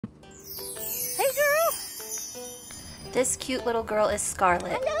This cute little girl is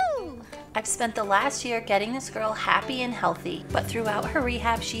Scarlett. Hello! I've spent the last year getting this girl happy and healthy, but throughout her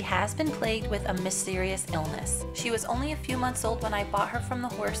rehab she has been plagued with a mysterious illness. She was only a few months old when I bought her from the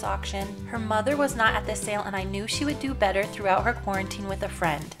horse auction. Her mother was not at the sale and I knew she would do better throughout her quarantine with a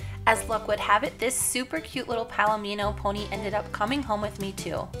friend. As luck would have it, this super cute little Palomino pony ended up coming home with me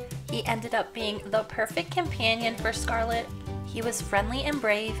too. He ended up being the perfect companion for Scarlett. He was friendly and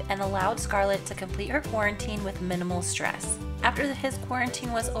brave and allowed Scarlett to complete her quarantine with minimal stress. After his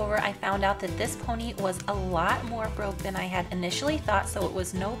quarantine was over, I found out that this pony was a lot more broke than I had initially thought, so it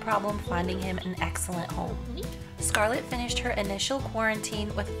was no problem finding him an excellent home. Scarlett finished her initial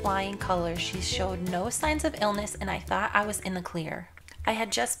quarantine with flying colors. She showed no signs of illness and I thought I was in the clear. I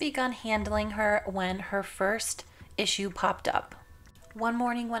had just begun handling her when her first issue popped up. One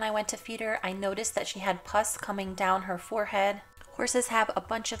morning when I went to feed her, I noticed that she had pus coming down her forehead. Horses have a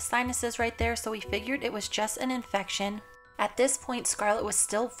bunch of sinuses right there, so we figured it was just an infection. At this point, Scarlett was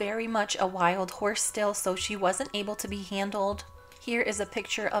still very much a wild horse still, so she wasn't able to be handled. Here is a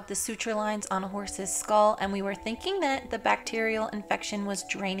picture of the suture lines on a horse's skull, and we were thinking that the bacterial infection was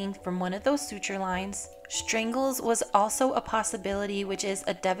draining from one of those suture lines. Strangles was also a possibility, which is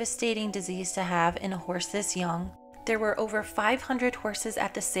a devastating disease to have in a horse this young. There were over 500 horses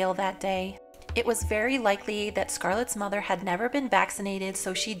at the sale that day. It was very likely that Scarlett's mother had never been vaccinated,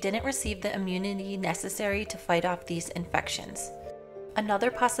 so she didn't receive the immunity necessary to fight off these infections.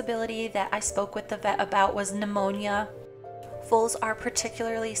 Another possibility that I spoke with the vet about was pneumonia. Foals are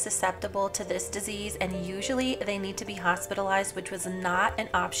particularly susceptible to this disease and usually they need to be hospitalized, which was not an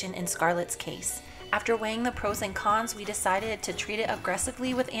option in Scarlett's case. After weighing the pros and cons, we decided to treat it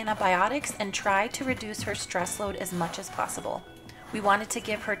aggressively with antibiotics and try to reduce her stress load as much as possible. We wanted to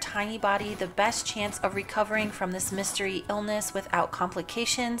give her tiny body the best chance of recovering from this mystery illness without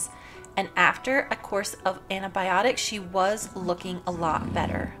complications, and after a course of antibiotics, she was looking a lot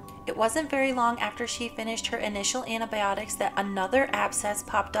better. It wasn't very long after she finished her initial antibiotics that another abscess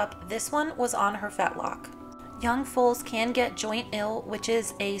popped up. This one was on her fetlock. Young foals can get joint ill, which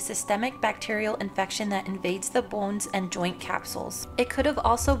is a systemic bacterial infection that invades the bones and joint capsules. It could have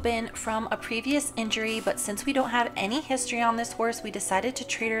also been from a previous injury, but since we don't have any history on this horse, we decided to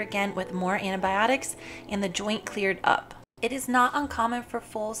treat her again with more antibiotics and the joint cleared up. It is not uncommon for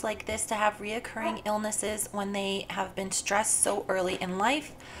foals like this to have reoccurring illnesses when they have been stressed so early in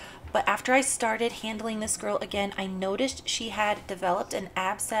life. But after I started handling this girl again, I noticed she had developed an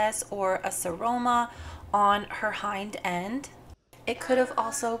abscess or a seroma on her hind end. It could have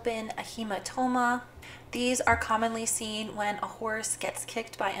also been a hematoma. These are commonly seen when a horse gets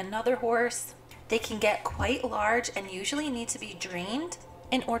kicked by another horse. They can get quite large and usually need to be drained.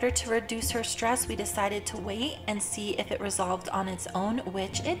 In order to reduce her stress, we decided to wait and see if it resolved on its own,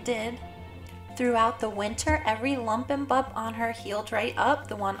 which it did. Throughout the winter, every lump and bump on her healed right up.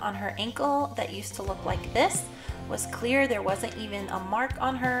 The one on her ankle that used to look like this was clear. There wasn't even a mark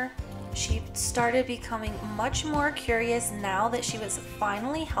on her. She started becoming much more curious now that she was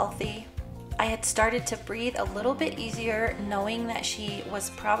finally healthy. I had started to breathe a little bit easier knowing that she was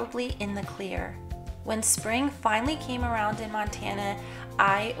probably in the clear. When spring finally came around in Montana,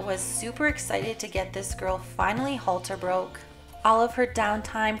 I was super excited to get this girl finally halter broke. All of her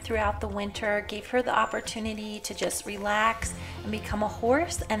downtime throughout the winter gave her the opportunity to just relax and become a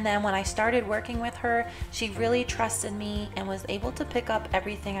horse, and then when I started working with her, she really trusted me and was able to pick up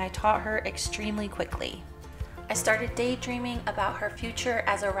everything I taught her extremely quickly. I started daydreaming about her future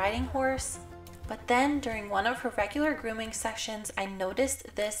as a riding horse, but then during one of her regular grooming sessions, I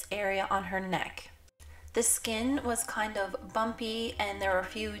noticed this area on her neck. The skin was kind of bumpy and there were a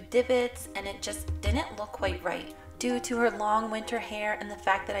few divots and it just didn't look quite right. Due to her long winter hair and the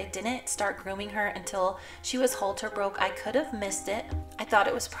fact that I didn't start grooming her until she was halter broke, I could have missed it. I thought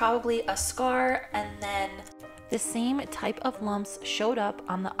it was probably a scar, and then the same type of lumps showed up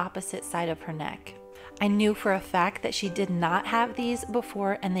on the opposite side of her neck. I knew for a fact that she did not have these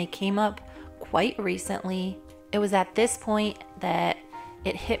before and they came up quite recently. It was at this point that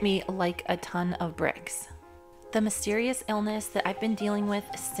it hit me like a ton of bricks. The mysterious illness that I've been dealing with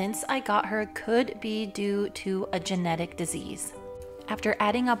since I got her could be due to a genetic disease. After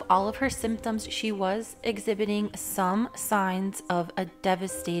adding up all of her symptoms, she was exhibiting some signs of a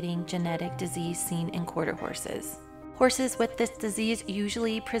devastating genetic disease seen in quarter horses. Horses with this disease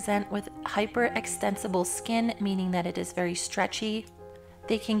usually present with hyperextensible skin, meaning that it is very stretchy.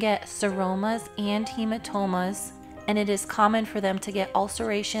 They can get seromas and hematomas, and it is common for them to get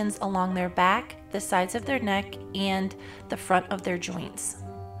ulcerations along their back, the sides of their neck, and the front of their joints.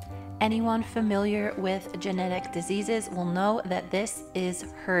 Anyone familiar with genetic diseases will know that this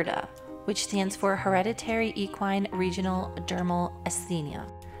is heard of. which stands for hereditary equine regional dermal asthenia.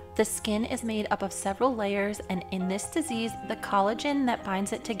 The skin is made up of several layers, and in this disease, the collagen that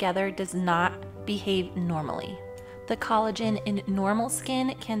binds it together does not behave normally. The collagen in normal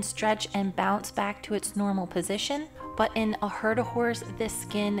skin can stretch and bounce back to its normal position, but in a herd horse, this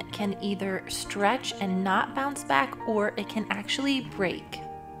skin can either stretch and not bounce back, or it can actually break.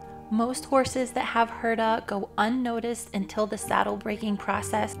 Most horses that have HERDA go unnoticed until the saddle breaking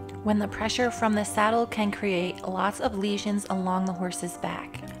process, when the pressure from the saddle can create lots of lesions along the horse's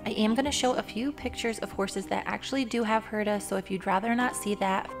back. I am going to show a few pictures of horses that actually do have HERDA, so if you'd rather not see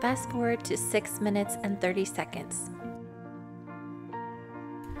that, fast forward to 6 minutes and 30 seconds.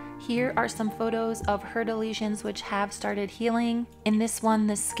 Here are some photos of HERDA lesions which have started healing. In this one,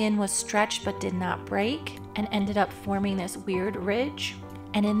 the skin was stretched but did not break and ended up forming this weird ridge.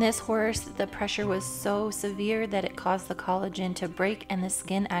 And in this horse, the pressure was so severe that it caused the collagen to break and the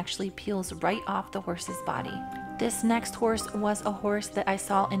skin actually peels right off the horse's body. This next horse was a horse that I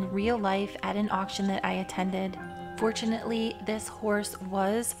saw in real life at an auction that I attended. Fortunately, this horse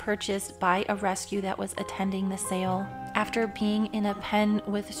was purchased by a rescue that was attending the sale. After being in a pen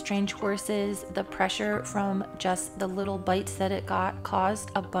with strange horses, the pressure from just the little bites that it got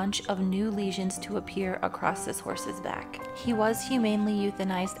caused a bunch of new lesions to appear across this horse's back. He was humanely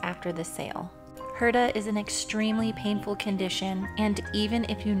euthanized after the sale. HERDA is an extremely painful condition, and even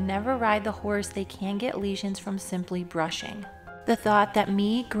if you never ride the horse, they can get lesions from simply brushing. The thought that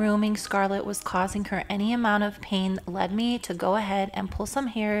me grooming Scarlett was causing her any amount of pain led me to go ahead and pull some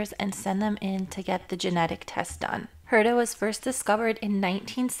hairs and send them in to get the genetic test done. HERDA was first discovered in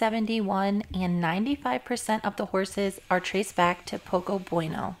 1971, and 95% of the horses are traced back to Poco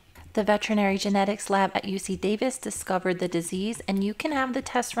Bueno. The veterinary genetics lab at UC Davis discovered the disease, and you can have the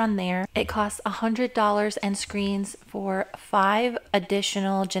test run there. It costs $100 and screens for 5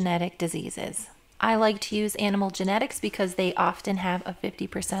 additional genetic diseases. I like to use Animal Genetics because they often have a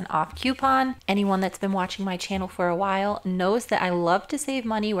 50% off coupon. Anyone that's been watching my channel for a while knows that I love to save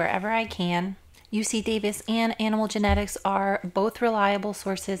money wherever I can. UC Davis and Animal Genetics are both reliable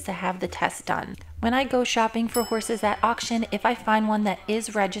sources to have the test done. When I go shopping for horses at auction, if I find one that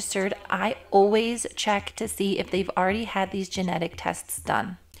is registered, I always check to see if they've already had these genetic tests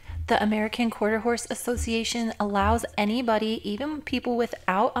done. The American Quarter Horse Association allows anybody, even people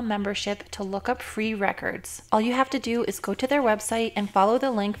without a membership, to look up free records. All you have to do is go to their website and follow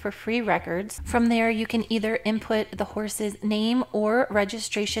the link for free records. From there, you can either input the horse's name or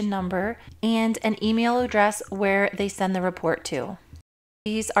registration number and an email address where they send the report to.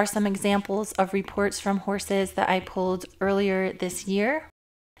 These are some examples of reports from horses that I pulled earlier this year.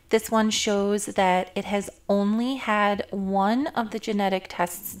 This one shows that it has only had one of the genetic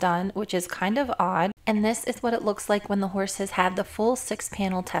tests done, which is kind of odd. And this is what it looks like when the horse has had the full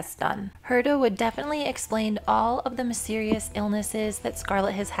 6-panel test done. HERDA would definitely explain all of the mysterious illnesses that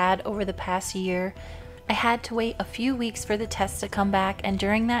Scarlett has had over the past year. I had to wait a few weeks for the test to come back, and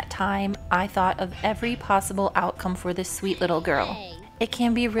during that time, I thought of every possible outcome for this sweet little girl. It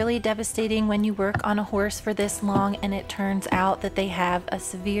can be really devastating when you work on a horse for this long and it turns out that they have a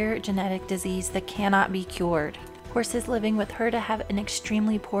severe genetic disease that cannot be cured. Horses living with HERDA have an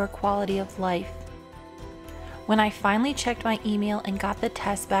extremely poor quality of life. When I finally checked my email and got the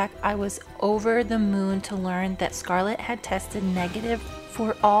test back, I was over the moon to learn that Scarlett had tested negative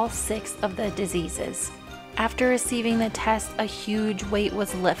for all 6 of the diseases. After receiving the test, a huge weight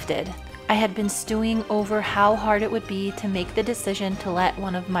was lifted. I had been stewing over how hard it would be to make the decision to let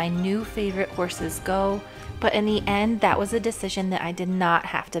one of my new favorite horses go, but in the end, that was a decision that I did not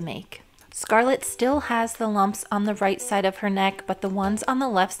have to make. Scarlett still has the lumps on the right side of her neck, but the ones on the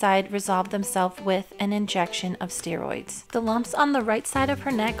left side resolved themselves with an injection of steroids. The lumps on the right side of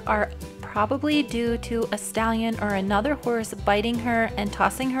her neck are probably due to a stallion or another horse biting her and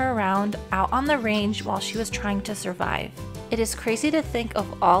tossing her around out on the range while she was trying to survive. It is crazy to think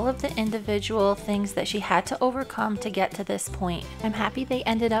of all of the individual things that she had to overcome to get to this point. I'm happy they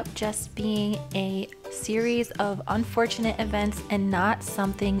ended up just being a series of unfortunate events and not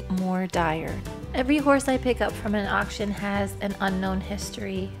something more dire. Every horse I pick up from an auction has an unknown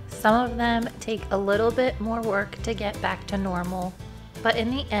history. Some of them take a little bit more work to get back to normal, but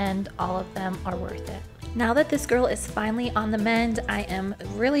in the end, all of them are worth it. Now that this girl is finally on the mend, I am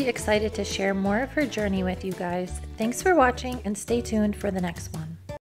really excited to share more of her journey with you guys. Thanks for watching and stay tuned for the next one.